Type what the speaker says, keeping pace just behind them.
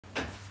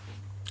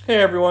Hey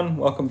everyone,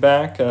 welcome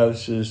back.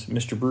 This is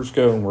Mr.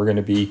 Brusco, and we're going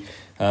to be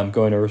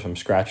going over some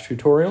Scratch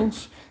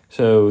tutorials.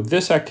 So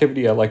this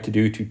activity I like to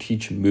do to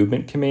teach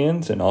movement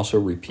commands and also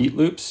repeat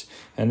loops,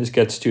 and this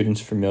gets students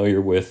familiar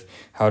with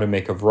how to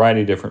make a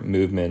variety of different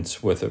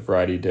movements with a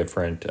variety of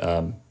different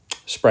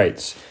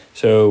sprites.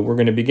 So we're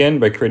going to begin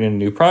by creating a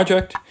new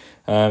project.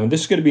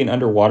 This is going to be an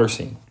underwater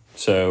scene.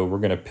 So we're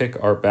going to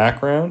pick our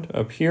background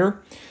up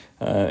here,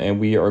 and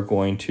we are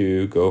going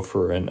to go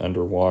for an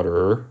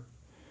underwater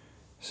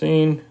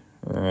scene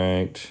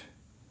right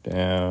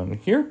down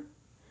here.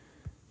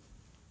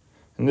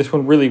 And this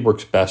one really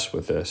works best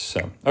with this.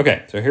 So,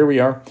 okay, so here we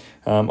are.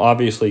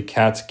 Obviously,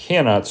 cats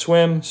cannot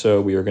swim,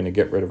 so we are going to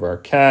get rid of our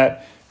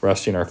cat,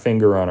 resting our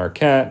finger on our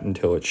cat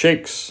until it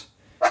shakes,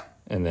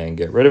 and then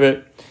get rid of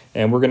it.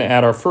 And we're going to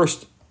add our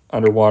first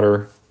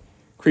underwater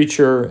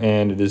creature,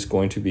 and it is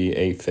going to be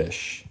a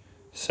fish.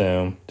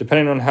 So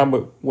depending on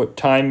what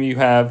time you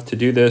have to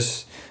do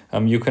this,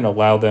 you can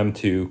allow them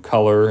to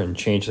color and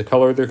change the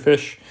color of their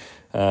fish.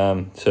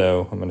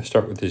 So I'm going to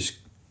start with this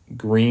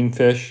green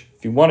fish.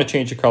 If you want to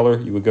change the color,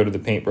 you would go to the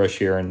paintbrush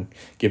here and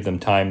give them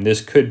time.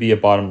 This could be a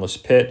bottomless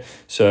pit,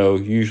 so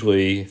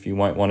usually if you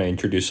might want to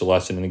introduce a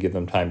lesson and give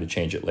them time to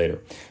change it later.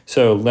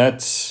 So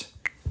let's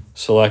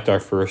select our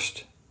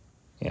first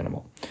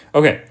animal.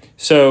 Okay,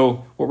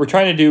 so what we're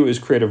trying to do is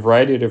create a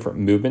variety of different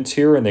movements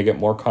here, and they get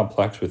more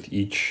complex with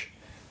each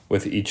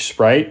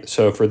sprite.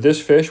 So for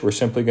this fish, we're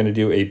simply going to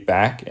do a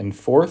back and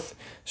forth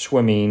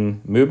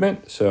swimming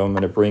movement. So I'm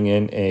going to bring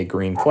in a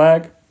green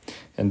flag,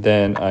 and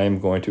then I'm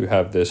going to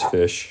have this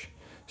fish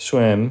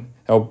swim.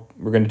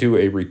 We're going to do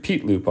a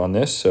repeat loop on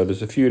this. So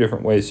there's a few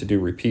different ways to do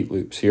repeat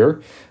loops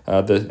here,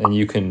 and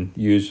you can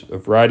use a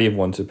variety of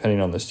ones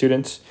depending on the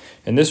students.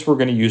 And this, we're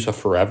going to use a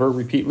forever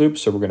repeat loop,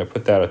 so we're going to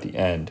put that at the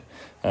end.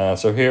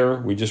 So here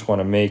we just want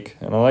to make,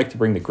 and I like to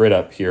bring the grid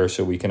up here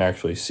so we can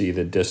actually see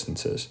the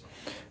distances.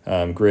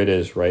 Grid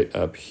is right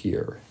up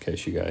here, in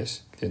case you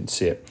guys didn't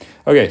see it.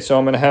 Okay, so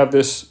I'm going to have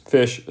this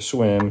fish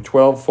swim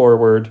 12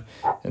 forward,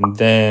 and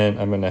then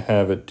I'm going to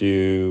have it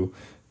do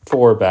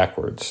 4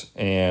 backwards,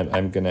 and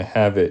I'm going to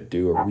have it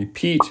do a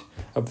repeat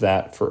of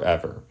that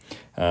forever.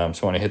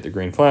 So when I hit the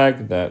green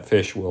flag, that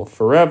fish will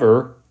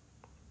forever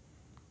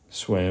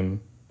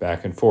swim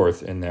back and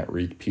forth in that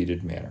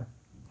repeated manner.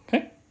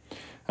 Okay.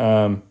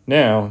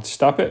 Now, let's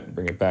stop it,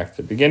 bring it back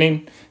to the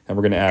beginning, and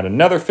we're going to add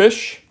another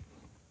fish.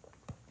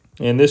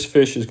 And this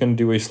fish is going to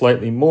do a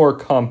slightly more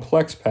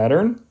complex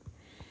pattern.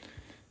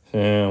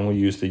 And we'll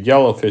use the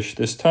yellow fish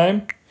this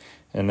time.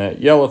 And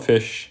that yellow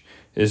fish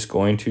is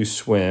going to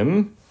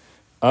swim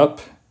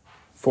up,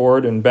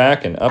 forward and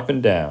back, and up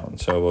and down.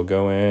 So we'll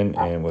go in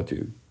and we'll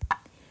do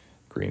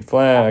green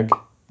flag.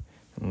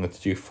 And let's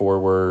do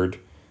forward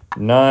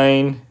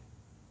 9.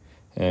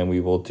 And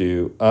we will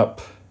do up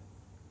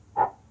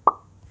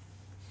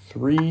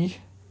 3.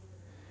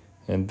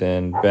 And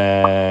then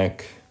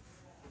back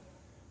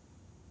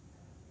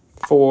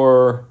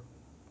 4,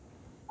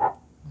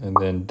 and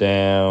then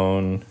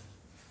down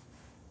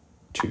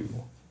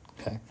 2.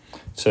 Okay,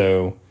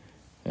 so,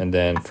 and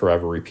then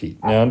forever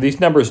repeat. Now, these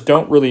numbers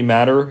don't really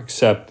matter,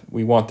 except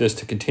we want this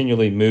to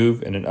continually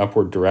move in an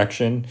upward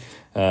direction.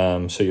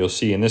 So you'll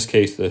see in this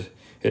case,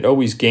 it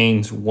always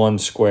gains 1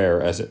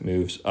 square as it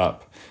moves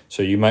up.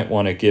 So you might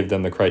want to give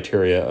them the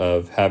criteria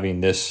of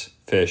having this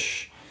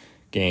fish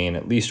gain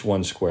at least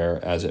 1 square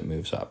as it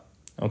moves up.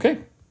 Okay.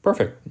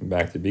 Perfect.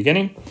 Back to the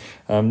beginning.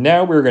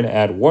 Now we're going to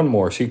add one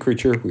more sea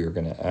creature. We are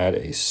going to add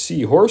a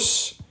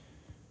seahorse.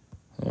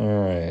 All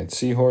right,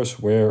 seahorse,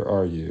 where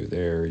are you?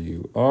 There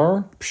you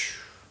are.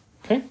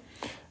 Okay.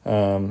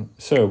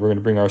 So we're going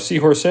to bring our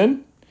seahorse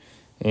in,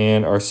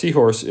 and our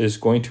seahorse is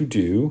going to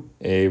do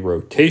a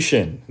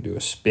rotation, do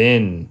a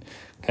spin.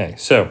 Okay,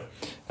 so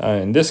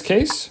in this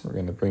case, we're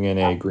going to bring in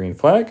a green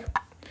flag.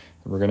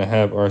 We're going to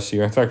have our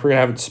seahorse. In fact, we're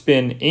going to have it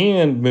spin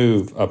and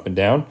move up and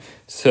down.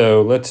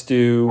 So let's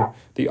do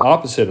the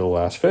opposite of the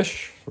last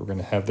fish. We're going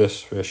to have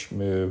this fish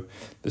move,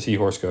 the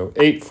seahorse go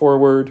 8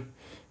 forward.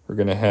 We're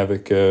going to have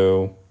it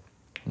go,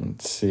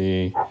 let's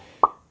see,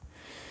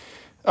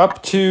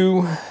 up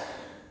 2,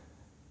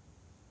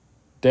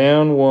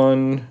 down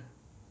 1,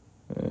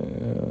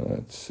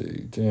 let's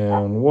see,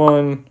 down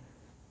 1.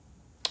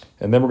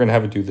 And then we're going to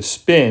have it do the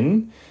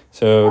spin.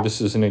 So this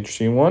is an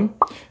interesting one.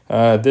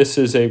 This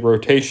is a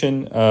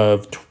rotation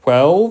of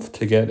 12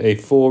 to get a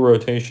full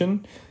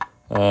rotation.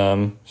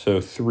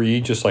 So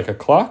 3, just like a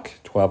clock,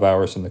 12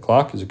 hours in the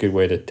clock is a good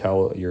way to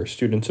tell your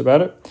students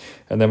about it.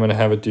 And then I'm going to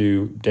have it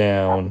do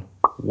down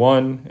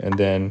 1 and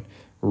then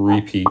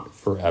repeat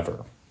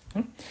forever.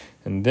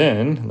 And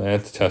then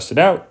let's test it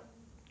out.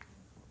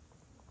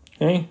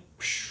 Okay,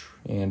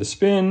 and a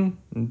spin,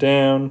 and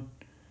down,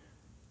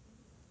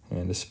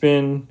 and a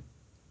spin,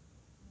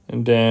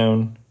 and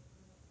down.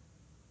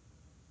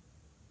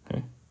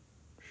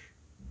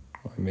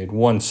 I made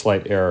one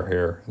slight error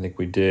here. I think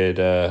we did,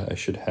 I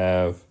should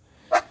have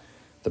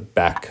the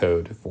back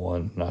code of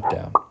 1, not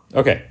down.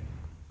 Okay.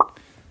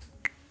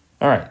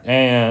 All right,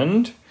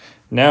 and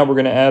now we're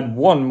going to add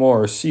one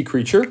more sea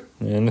creature,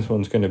 and this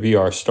one's going to be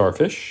our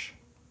starfish.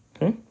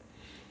 Okay.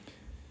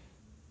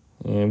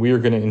 And we are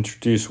going to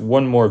introduce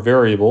one more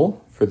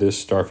variable for this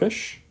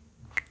starfish.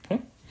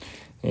 Okay.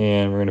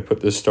 And we're going to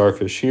put this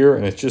starfish here,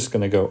 and it's just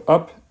going to go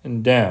up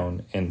and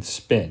down and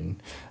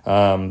spin.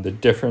 The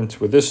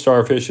difference with this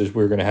starfish is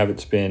we're going to have it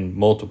spin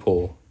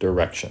multiple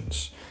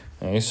directions.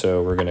 Okay,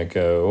 so we're going to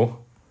go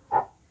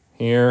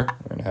here.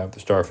 We're going to have the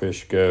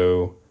starfish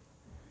go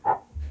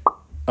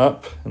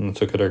up. And let's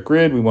look at our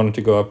grid. We want it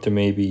to go up to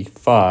maybe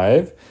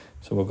 5.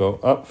 So we'll go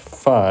up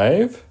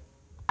 5.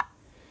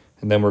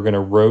 And then we're going to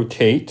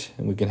rotate,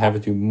 and we can have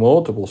it do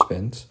multiple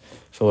spins.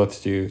 So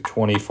let's do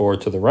 24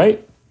 to the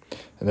right,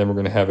 and then we're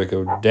going to have it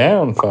go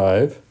down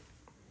 5,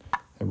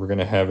 and we're going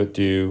to have it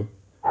do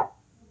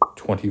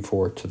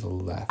 24 to the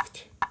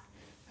left,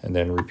 and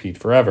then repeat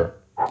forever.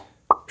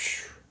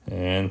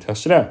 And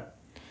test it out.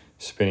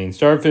 Spinning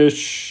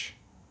starfish,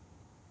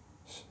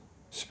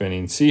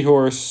 spinning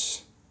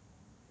seahorse,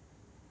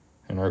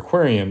 and our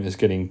aquarium is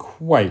getting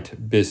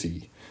quite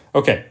busy.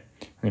 Okay,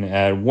 we're going to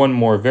add one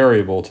more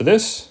variable to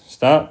this.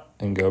 Stop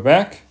and go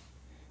back.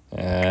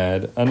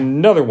 Add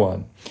another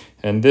one.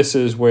 And this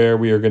is where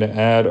we are going to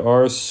add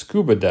our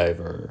scuba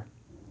diver.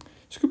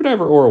 Scuba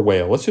diver or a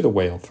whale. Let's do the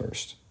whale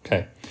first.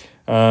 Okay.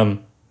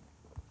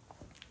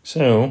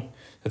 So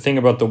the thing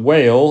about the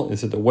whale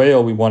is that the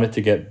whale, we want it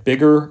to get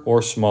bigger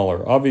or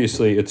smaller.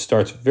 Obviously, it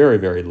starts very,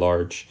 very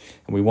large,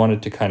 and we want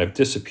it to kind of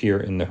disappear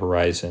in the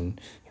horizon.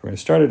 So we're going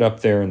to start it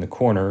up there in the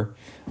corner.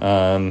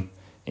 And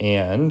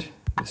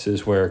this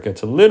is where it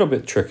gets a little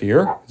bit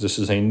trickier. This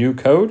is a new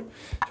code.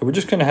 So we're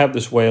just going to have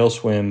this whale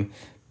swim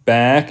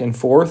back and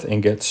forth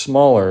and get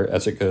smaller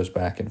as it goes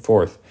back and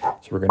forth.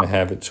 So we're going to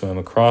have it swim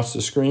across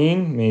the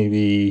screen,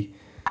 maybe,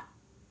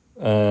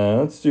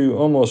 let's do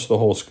almost the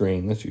whole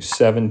screen. Let's do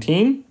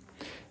 17.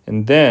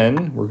 And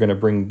then we're going to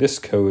bring this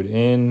code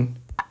in.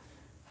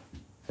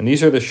 And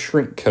these are the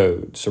shrink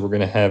codes. So we're going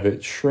to have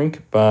it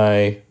shrink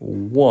by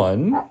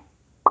 1.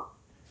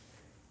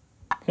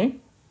 Okay.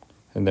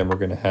 And then we're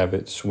going to have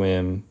it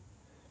swim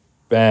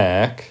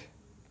back.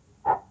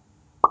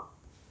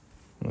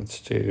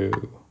 Let's do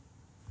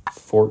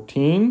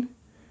 14.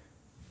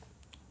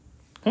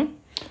 Okay.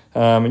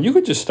 And you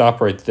could just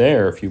stop right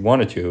there if you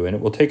wanted to, and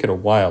it will take it a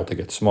while to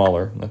get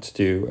smaller. Let's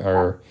do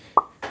our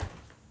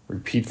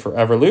repeat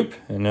forever loop.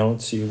 And now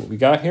let's see what we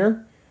got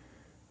here.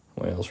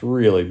 Whale's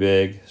really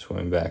big,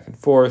 swimming back and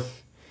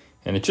forth.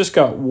 And it just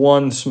got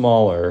one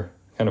smaller,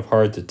 kind of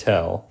hard to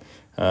tell.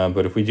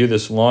 But if we do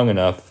this long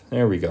enough,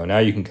 there we go. Now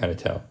you can kind of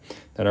tell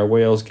that our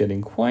whale's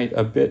getting quite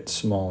a bit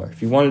smaller.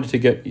 If you wanted it to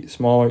get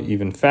smaller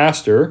even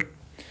faster,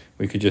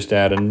 we could just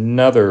add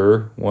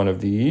another one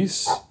of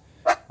these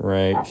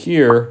right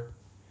here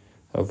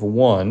of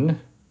 1.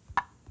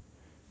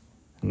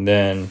 And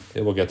then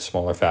it will get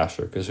smaller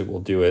faster because it will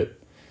do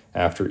it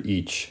after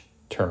each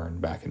turn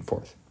back and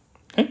forth.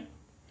 Okay.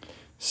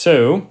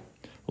 So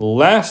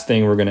last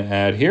thing we're going to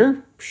add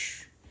here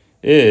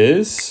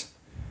is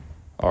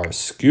our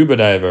scuba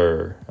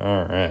diver.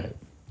 All right.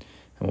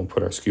 And we'll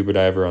put our scuba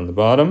diver on the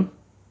bottom.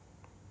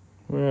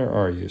 Where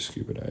are you,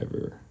 scuba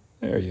diver?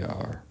 There you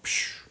are.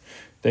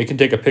 They can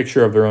take a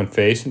picture of their own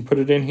face and put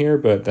it in here,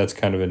 but that's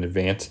kind of an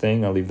advanced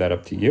thing. I'll leave that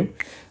up to you.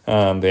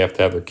 They have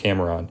to have their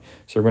camera on.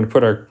 So we're going to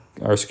put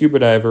our scuba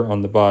diver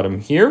on the bottom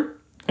here.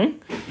 Okay.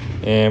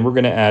 And we're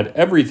going to add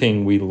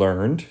everything we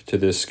learned to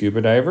this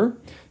scuba diver.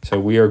 So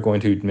we are going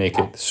to make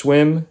it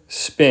swim,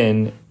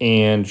 spin,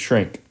 and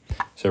shrink.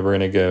 So we're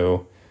going to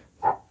go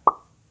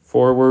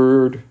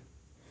forward.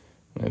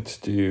 Let's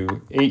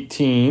do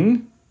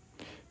 18.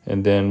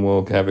 And then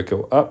we'll have it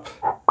go up.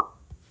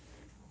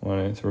 So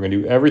we're going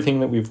to do everything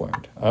that we've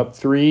learned. Up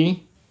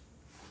 3.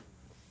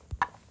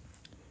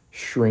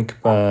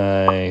 Shrink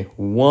by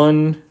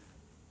 1.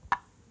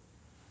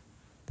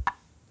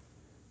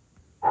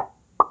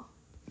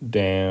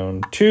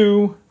 Down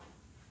 2.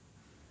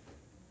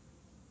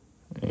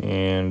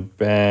 And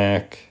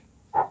back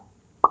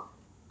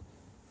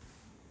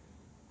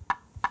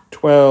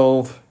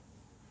 12.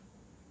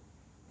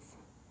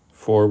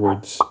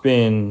 Forward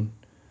spin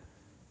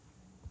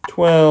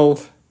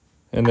 12,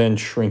 and then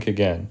shrink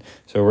again.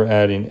 So we're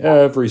adding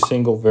every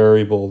single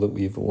variable that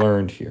we've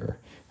learned here,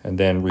 and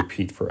then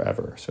repeat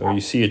forever. So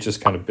you see it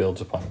just kind of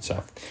builds upon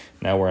itself.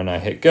 Now when I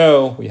hit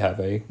go, we have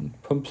a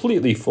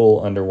completely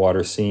full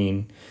underwater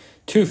scene.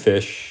 2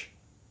 fish,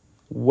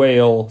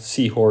 whale,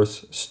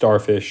 seahorse,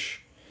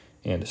 starfish,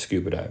 and a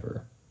scuba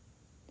diver.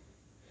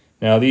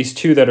 Now these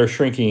 2 that are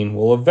shrinking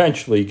will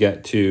eventually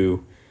get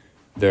to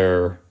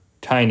their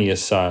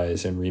tiniest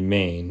size and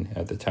remain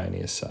at the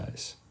tiniest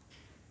size.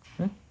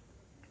 Okay.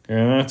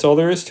 And that's all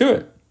there is to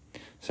it.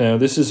 So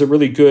this is a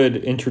really good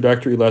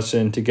introductory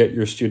lesson to get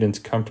your students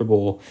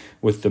comfortable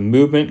with the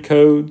movement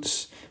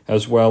codes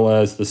as well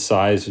as the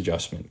size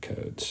adjustment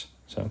codes.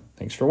 So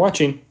thanks for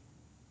watching.